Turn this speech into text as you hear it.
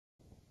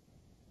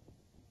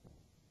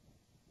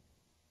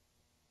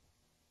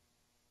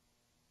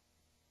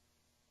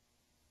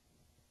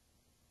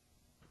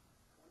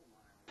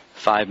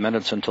5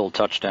 minutes until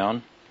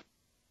touchdown.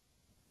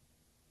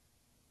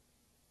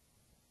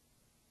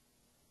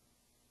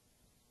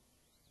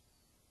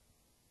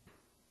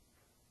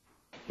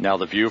 Now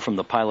the view from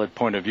the pilot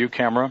point of view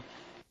camera,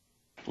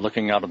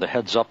 looking out of the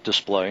heads-up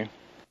display.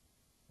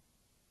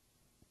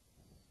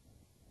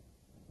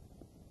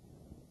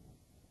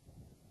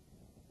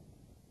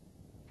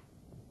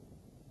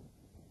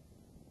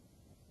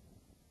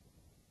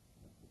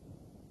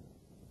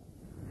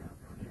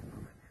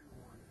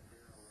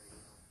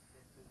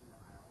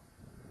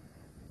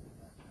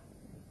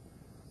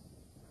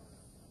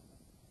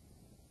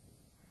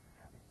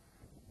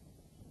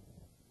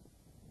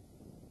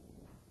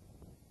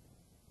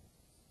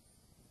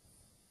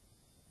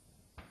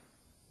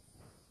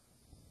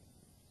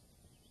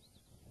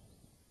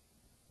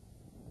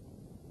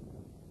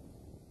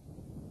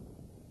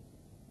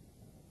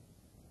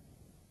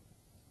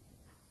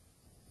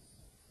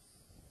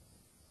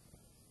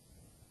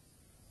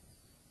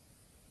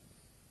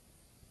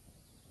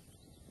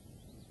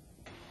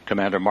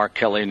 Commander Mark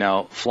Kelly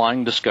now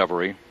flying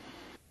Discovery.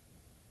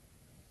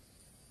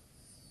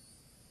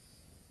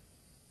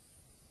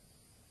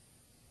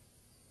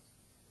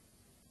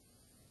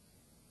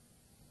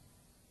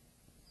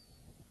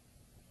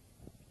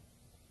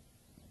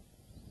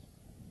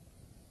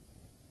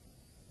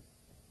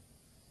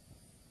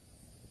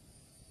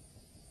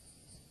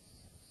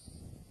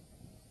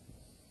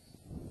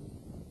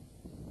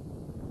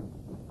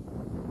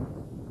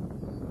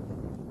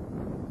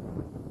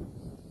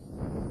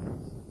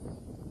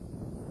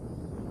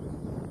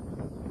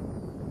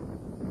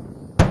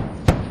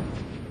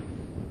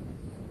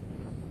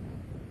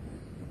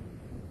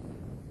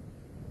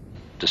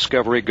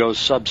 Discovery goes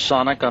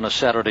subsonic on a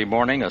Saturday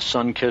morning, a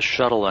sun-kissed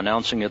shuttle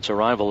announcing its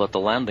arrival at the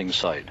landing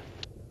site.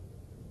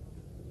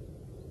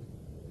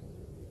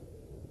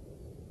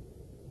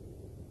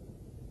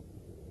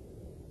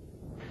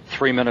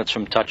 Three minutes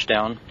from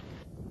touchdown.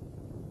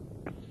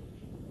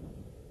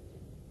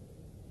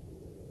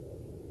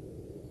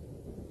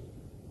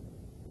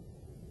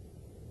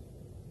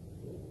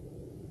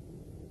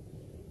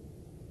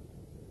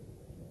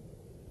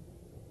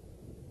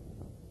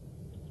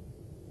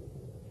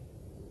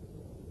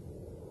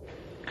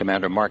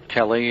 Commander Mark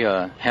Kelly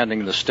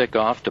handing the stick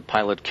off to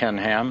pilot Ken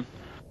Ham,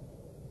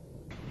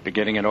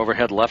 beginning an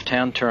overhead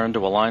left-hand turn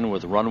to align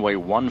with runway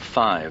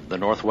 15, the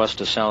northwest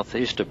to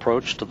southeast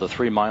approach to the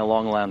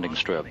 3-mile-long landing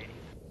strip.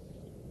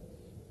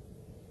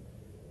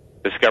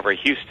 Discovery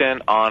Houston,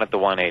 on at the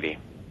 180.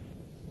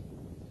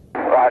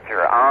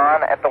 Roger,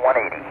 on at the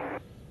 180.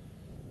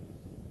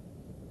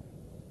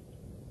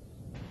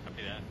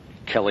 Copy that.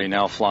 Kelly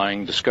now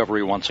flying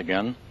Discovery once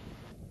again.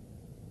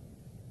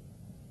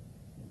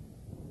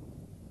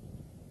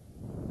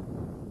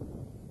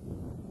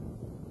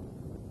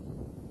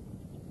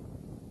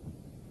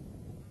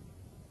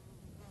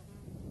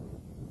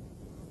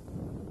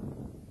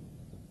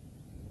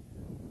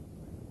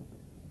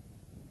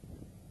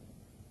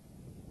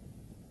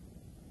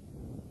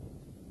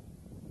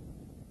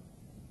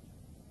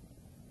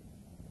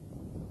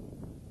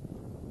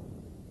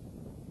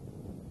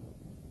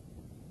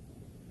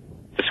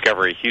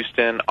 Discovery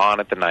Houston, on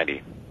at the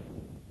 90.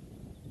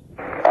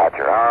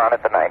 Roger, on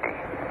at the 90.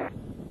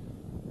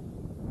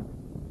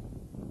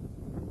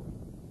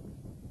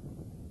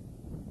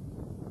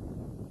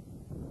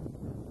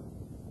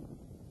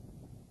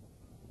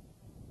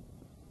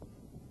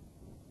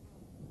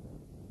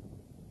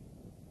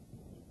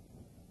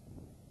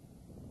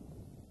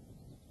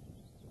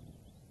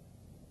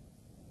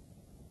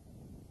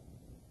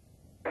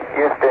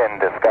 Houston,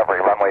 Discovery,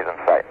 runways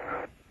in sight.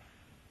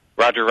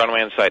 Roger,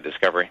 runway in sight,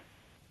 Discovery.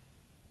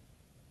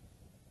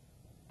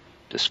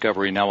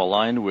 Discovery now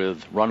aligned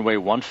with runway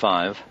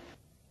 15.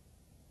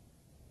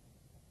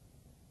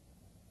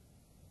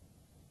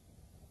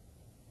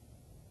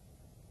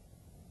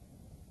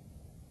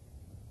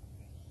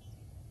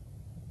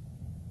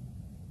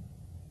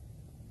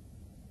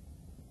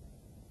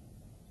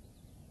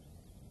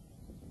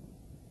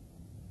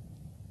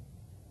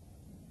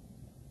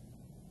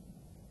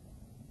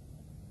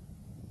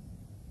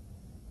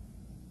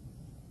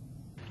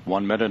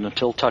 One minute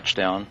until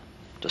touchdown.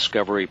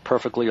 Discovery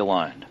perfectly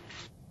aligned.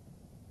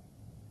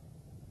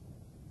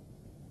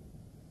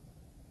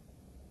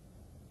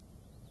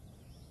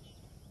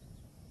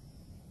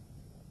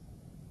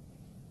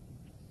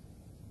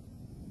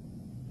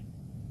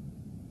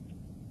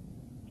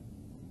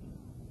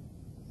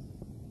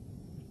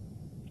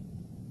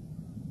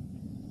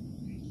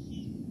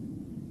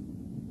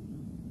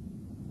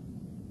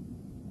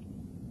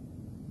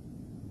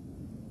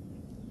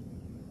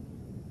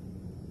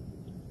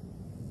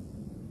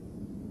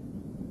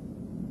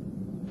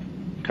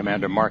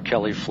 Commander Mark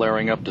Kelly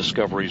flaring up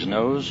Discovery's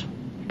nose.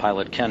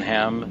 Pilot Ken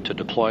Ham to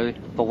deploy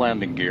the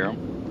landing gear.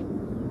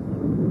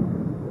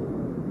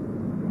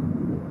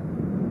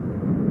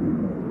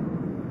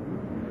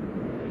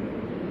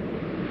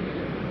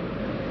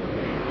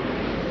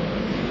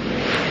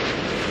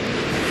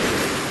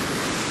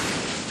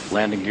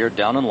 Landing gear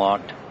down and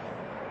locked.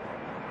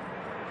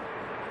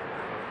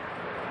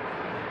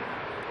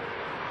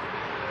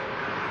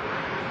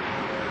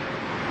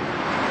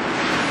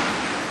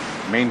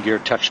 Main gear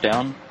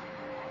touchdown.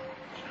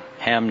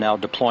 Ham now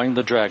deploying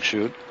the drag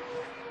chute.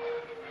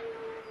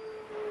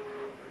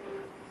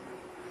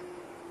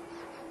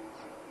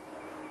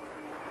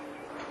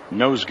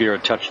 Nose gear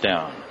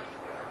touchdown.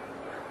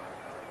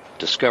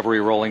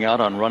 Discovery rolling out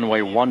on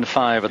runway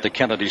 15 at the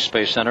Kennedy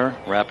Space Center,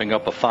 wrapping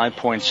up a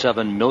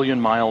 5.7 million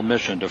mile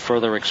mission to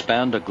further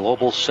expand a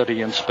global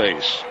city in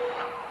space.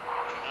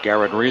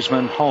 Garrett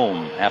Reisman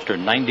home after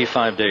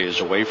 95 days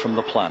away from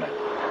the planet.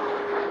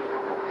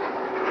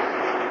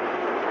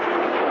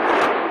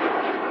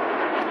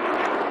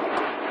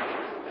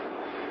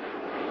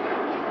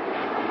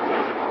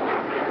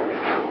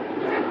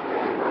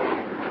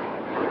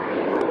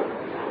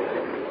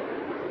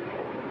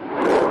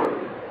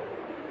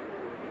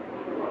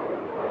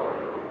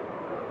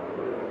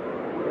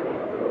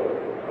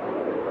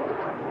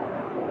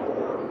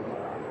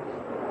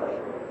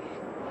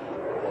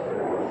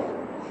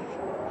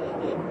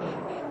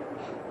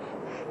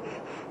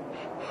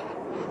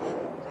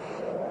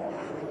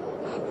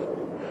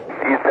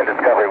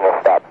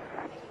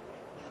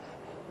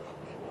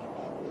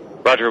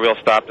 Roger, we'll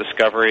stop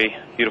Discovery.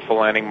 Beautiful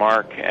landing,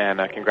 Mark, and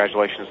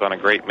congratulations on a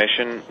great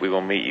mission. We will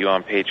meet you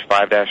on page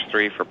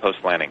 5-3 for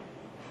post-landing.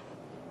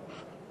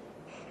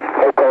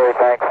 Hey, Terry,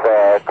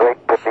 thanks.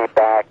 Great to be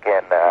back,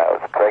 and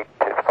it was great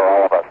for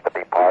all of us to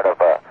be part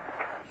of a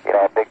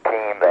big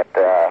team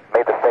that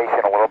made the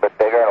station a little bit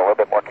bigger and a little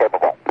bit more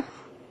capable.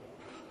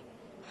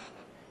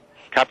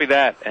 Copy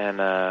that,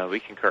 and we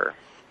concur.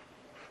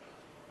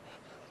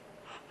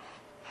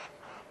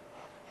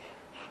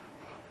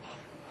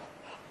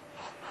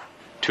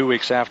 Two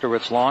weeks after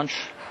its launch,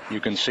 you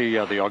can see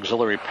the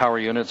auxiliary power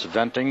units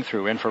venting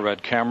through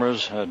infrared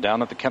cameras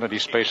down at the Kennedy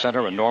Space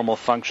Center, a normal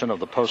function of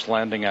the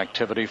post-landing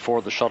activity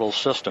for the shuttle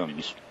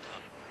systems.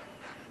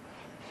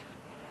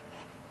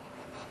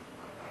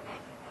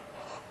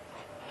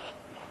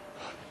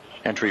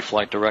 Entry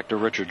Flight Director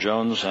Richard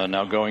Jones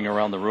now going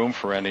around the room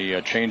for any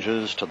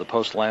changes to the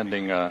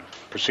post-landing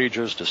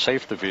procedures to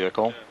safe the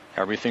vehicle.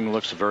 Everything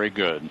looks very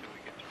good.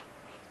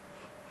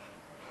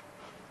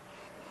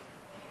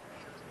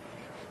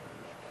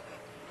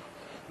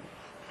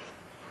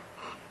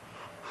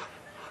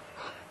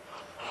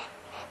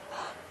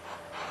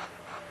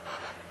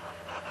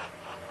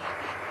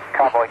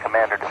 Convoy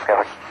Commander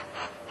Discovery.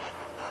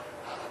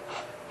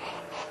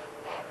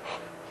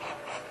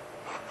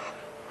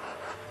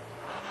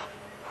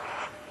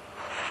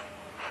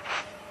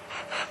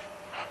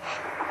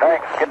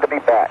 Thanks, good to be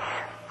back.